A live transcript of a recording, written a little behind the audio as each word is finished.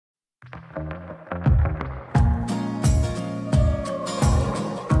When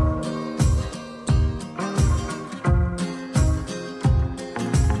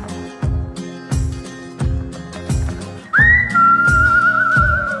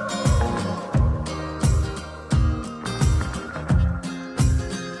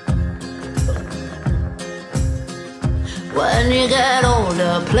you get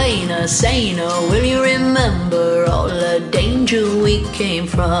older, plainer, saner, will you remember all the danger we came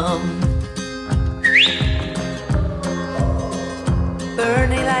from?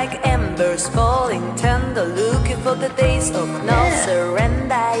 Burning like embers, falling tender, looking for the days of no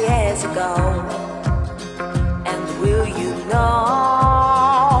surrender years ago. And will you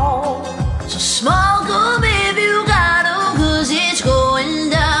know? So smoke up if you gotta, 'cause it's going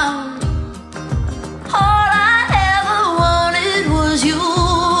down. All I ever wanted was you.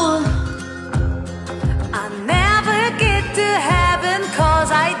 I never get to heaven 'cause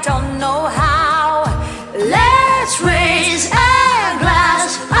I don't know how. Let's raise a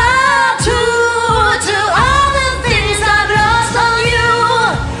glass up to all the things I've lost on you.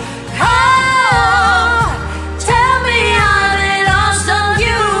 Oh, tell me I've been lost on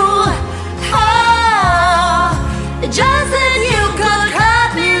you. Oh, just then you could cut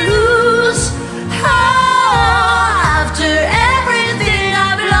me loose. Oh, after everything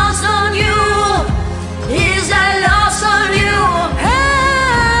I've lost on you, is I lost on you?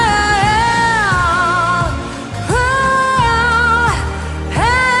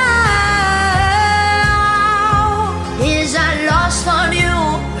 Is I lost on you?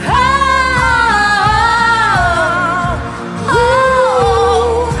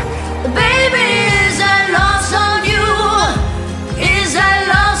 Oh, baby, is I lost on you? Is I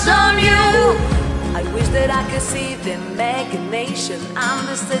lost on you? I wish that I could see the imagination,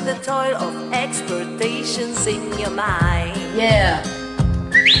 understand the toil of expectations in your mind. Yeah.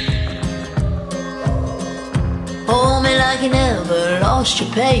 Hold me like you never lost your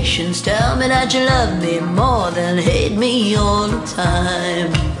patience. Tell me that you love me more than hate me all the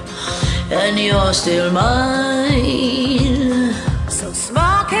time. And you're still mine.